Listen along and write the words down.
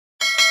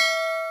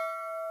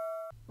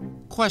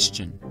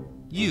Question.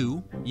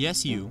 You,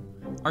 yes you,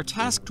 are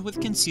tasked with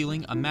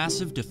concealing a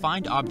massive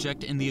defined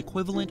object in the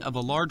equivalent of a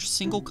large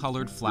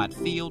single-colored flat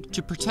field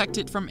to protect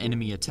it from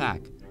enemy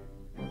attack.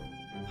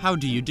 How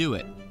do you do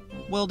it?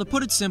 Well, to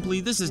put it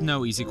simply, this is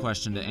no easy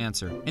question to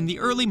answer. In the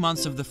early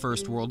months of the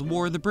First World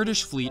War, the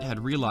British fleet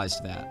had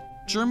realized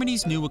that.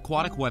 Germany's new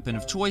aquatic weapon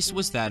of choice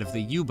was that of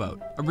the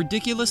U-boat, a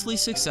ridiculously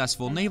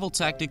successful naval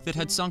tactic that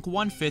had sunk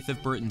 1/5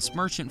 of Britain's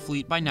merchant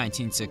fleet by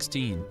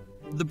 1916.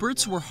 The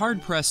Brits were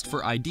hard-pressed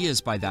for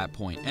ideas by that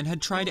point and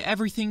had tried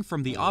everything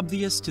from the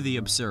obvious to the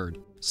absurd.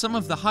 Some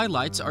of the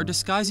highlights are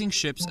disguising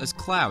ships as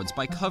clouds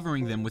by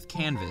covering them with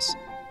canvas.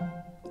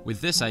 With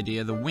this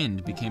idea, the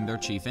wind became their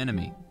chief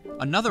enemy.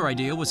 Another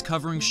idea was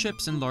covering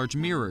ships in large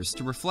mirrors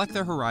to reflect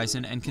their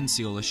horizon and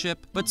conceal a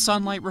ship, but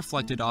sunlight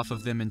reflected off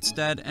of them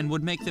instead and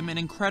would make them an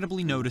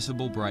incredibly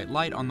noticeable bright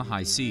light on the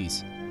high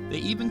seas. They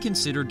even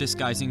considered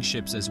disguising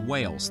ships as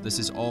whales. This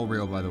is all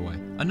real, by the way.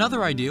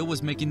 Another idea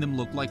was making them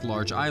look like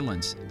large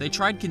islands. They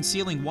tried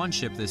concealing one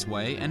ship this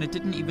way, and it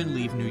didn't even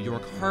leave New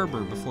York Harbor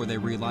before they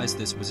realized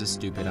this was a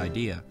stupid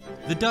idea.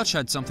 The Dutch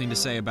had something to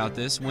say about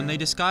this when they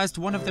disguised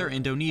one of their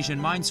Indonesian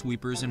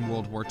minesweepers in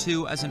World War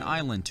II as an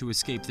island to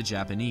escape the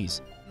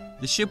Japanese.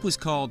 The ship was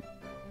called...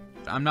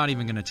 I'm not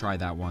even gonna try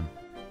that one.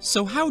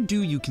 So how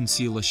do you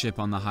conceal a ship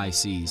on the high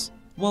seas?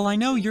 Well, I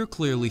know you're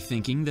clearly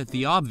thinking that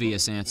the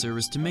obvious answer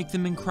is to make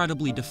them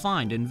incredibly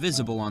defined and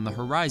visible on the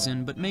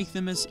horizon, but make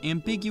them as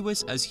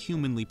ambiguous as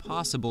humanly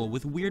possible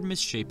with weird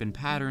misshapen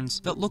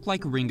patterns that look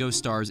like Ringo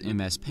Starr's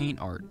MS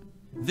Paint art.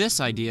 This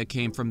idea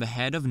came from the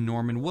head of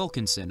Norman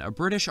Wilkinson, a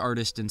British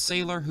artist and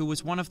sailor who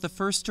was one of the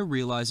first to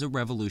realize a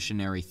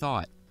revolutionary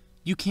thought.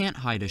 You can't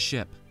hide a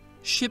ship.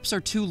 Ships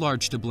are too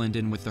large to blend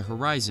in with the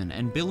horizon,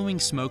 and billowing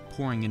smoke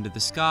pouring into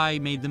the sky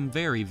made them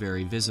very,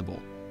 very visible.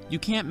 You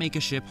can't make a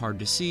ship hard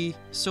to see,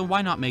 so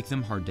why not make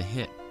them hard to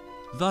hit?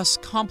 Thus,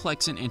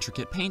 complex and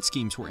intricate paint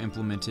schemes were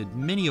implemented,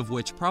 many of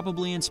which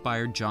probably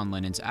inspired John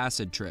Lennon's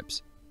acid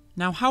trips.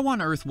 Now, how on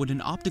earth would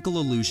an optical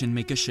illusion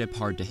make a ship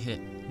hard to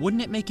hit?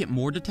 Wouldn't it make it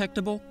more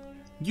detectable?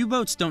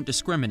 U-boats don't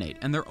discriminate,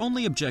 and their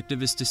only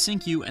objective is to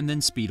sink you and then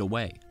speed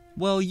away.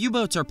 Well,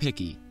 U-boats are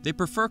picky. They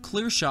prefer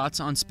clear shots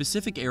on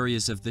specific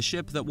areas of the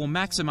ship that will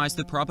maximize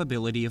the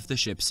probability of the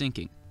ship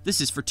sinking. This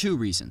is for two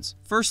reasons.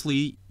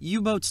 Firstly,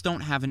 U-boats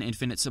don't have an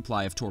infinite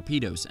supply of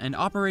torpedoes, and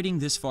operating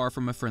this far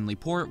from a friendly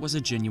port was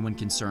a genuine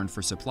concern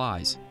for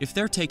supplies. If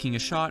they're taking a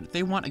shot,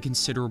 they want a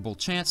considerable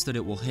chance that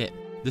it will hit.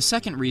 The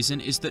second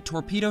reason is that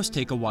torpedoes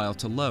take a while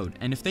to load,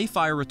 and if they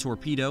fire a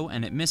torpedo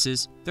and it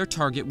misses, their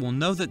target will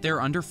know that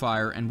they're under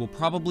fire and will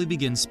probably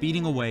begin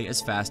speeding away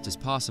as fast as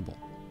possible.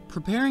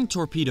 Preparing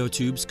torpedo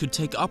tubes could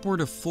take upward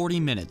of 40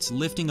 minutes,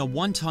 lifting a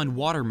 1-ton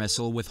water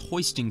missile with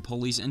hoisting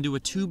pulleys into a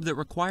tube that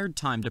required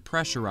time to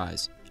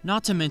pressurize.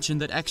 Not to mention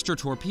that extra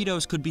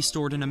torpedoes could be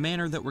stored in a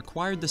manner that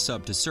required the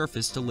sub to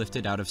surface to lift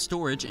it out of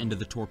storage into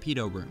the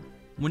torpedo room.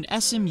 When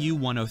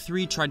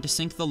SMU-103 tried to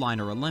sink the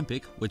liner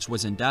Olympic, which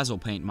was in Dazzle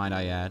paint might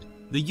I add,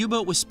 the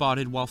U-boat was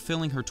spotted while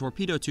filling her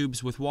torpedo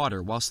tubes with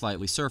water while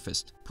slightly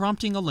surfaced,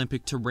 prompting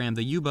Olympic to ram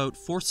the U-boat,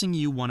 forcing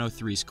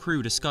U-103's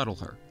crew to scuttle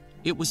her.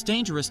 It was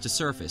dangerous to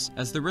surface,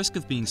 as the risk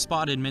of being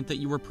spotted meant that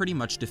you were pretty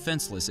much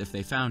defenseless if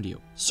they found you.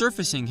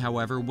 Surfacing,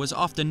 however, was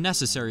often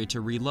necessary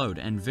to reload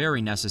and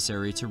very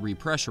necessary to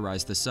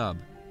repressurize the sub.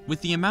 With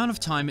the amount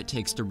of time it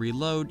takes to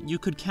reload, you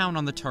could count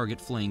on the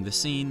target fleeing the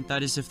scene,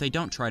 that is if they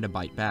don't try to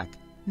bite back.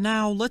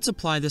 Now, let's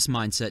apply this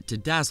mindset to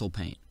Dazzle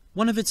paint.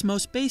 One of its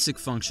most basic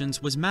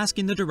functions was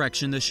masking the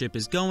direction the ship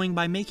is going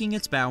by making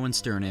its bow and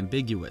stern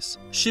ambiguous.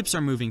 Ships are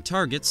moving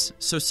targets,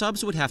 so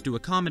subs would have to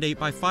accommodate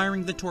by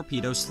firing the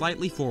torpedo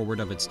slightly forward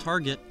of its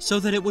target so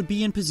that it would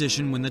be in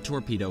position when the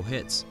torpedo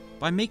hits.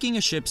 By making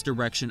a ship's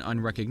direction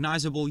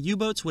unrecognizable,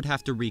 U-boats would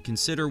have to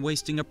reconsider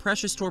wasting a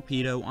precious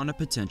torpedo on a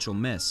potential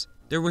miss.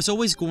 There was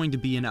always going to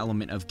be an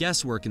element of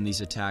guesswork in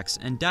these attacks,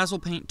 and Dazzle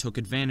paint took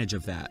advantage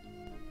of that.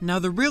 Now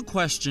the real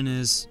question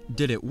is,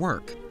 did it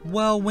work?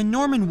 Well, when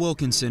Norman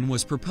Wilkinson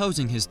was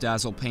proposing his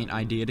Dazzle paint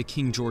idea to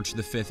King George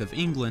V of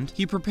England,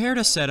 he prepared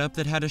a setup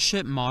that had a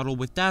ship model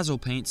with Dazzle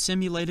paint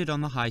simulated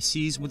on the high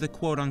seas with a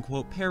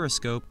quote-unquote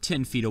periscope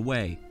 10 feet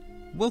away.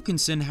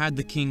 Wilkinson had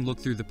the king look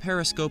through the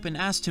periscope and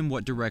asked him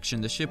what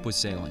direction the ship was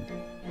sailing.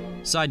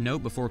 Side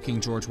note, before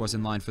King George was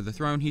in line for the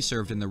throne, he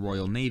served in the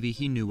Royal Navy.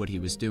 He knew what he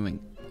was doing.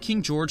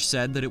 King George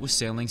said that it was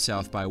sailing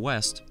south by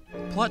west.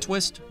 Plot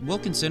twist,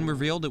 Wilkinson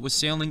revealed it was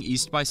sailing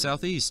east by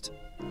southeast.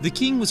 The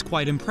king was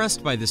quite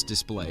impressed by this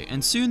display,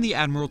 and soon the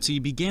admiralty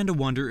began to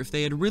wonder if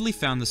they had really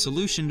found the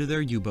solution to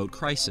their U-boat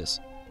crisis.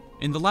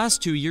 In the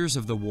last 2 years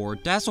of the war,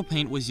 Dazzle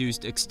paint was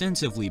used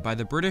extensively by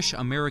the British,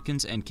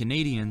 Americans, and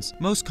Canadians,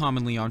 most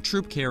commonly on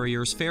troop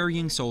carriers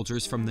ferrying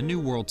soldiers from the New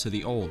World to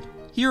the Old.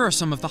 Here are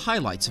some of the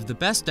highlights of the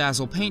best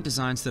Dazzle paint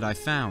designs that I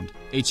found.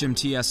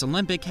 HMTS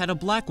Olympic had a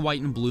black,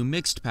 white, and blue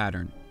mixed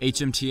pattern.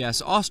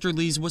 HMTS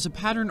Austerlitz was a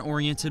pattern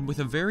oriented with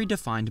a very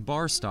defined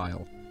bar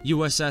style.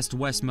 USS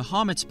West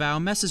Mahomet's bow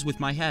messes with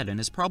my head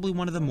and is probably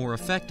one of the more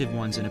effective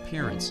ones in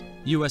appearance.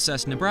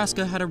 USS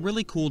Nebraska had a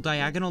really cool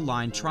diagonal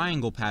line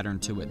triangle pattern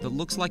to it that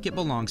looks like it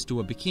belongs to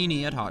a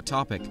bikini at Hot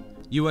Topic.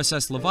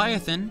 USS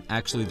Leviathan,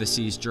 actually the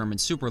sea's German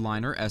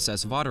superliner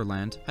SS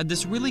Vaterland, had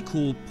this really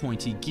cool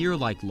pointy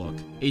gear-like look.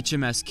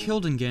 HMS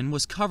Kildingen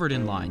was covered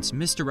in lines,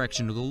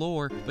 misdirection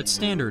galore, but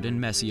standard and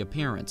messy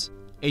appearance.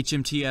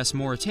 HMTS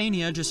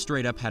Mauritania just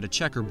straight up had a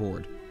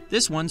checkerboard.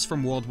 This one's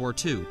from World War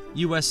II.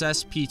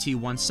 USS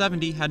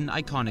PT-170 had an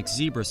iconic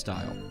zebra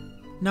style.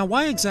 Now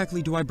why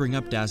exactly do I bring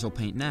up Dazzle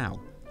paint now?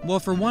 Well,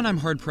 for one, I'm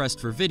hard-pressed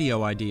for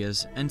video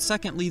ideas, and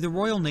secondly, the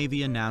Royal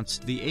Navy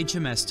announced the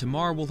HMS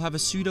Tamar will have a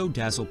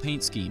pseudo-Dazzle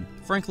paint scheme.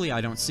 Frankly, I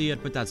don't see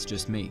it, but that's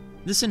just me.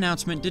 This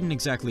announcement didn't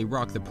exactly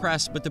rock the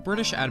press, but the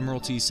British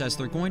Admiralty says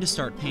they're going to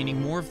start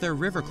painting more of their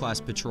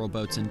River-class patrol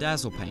boats in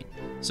Dazzle paint.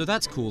 So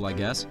that's cool, I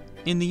guess.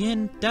 In the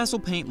end,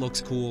 Dazzle paint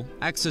looks cool,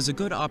 acts as a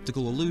good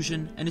optical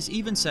illusion, and is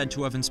even said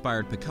to have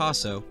inspired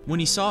Picasso when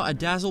he saw a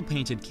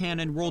Dazzle-painted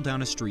cannon roll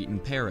down a street in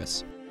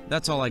Paris.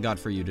 That's all I got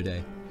for you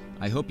today.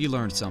 I hope you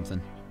learned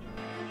something.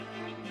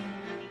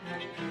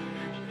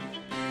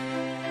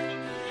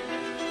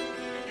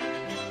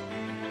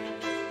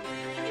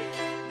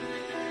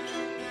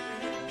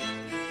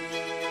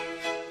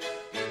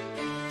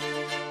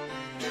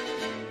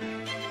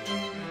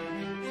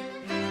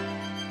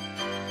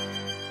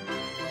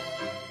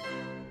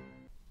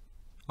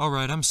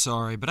 Alright, I'm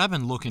sorry, but I've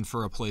been looking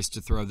for a place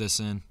to throw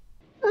this in.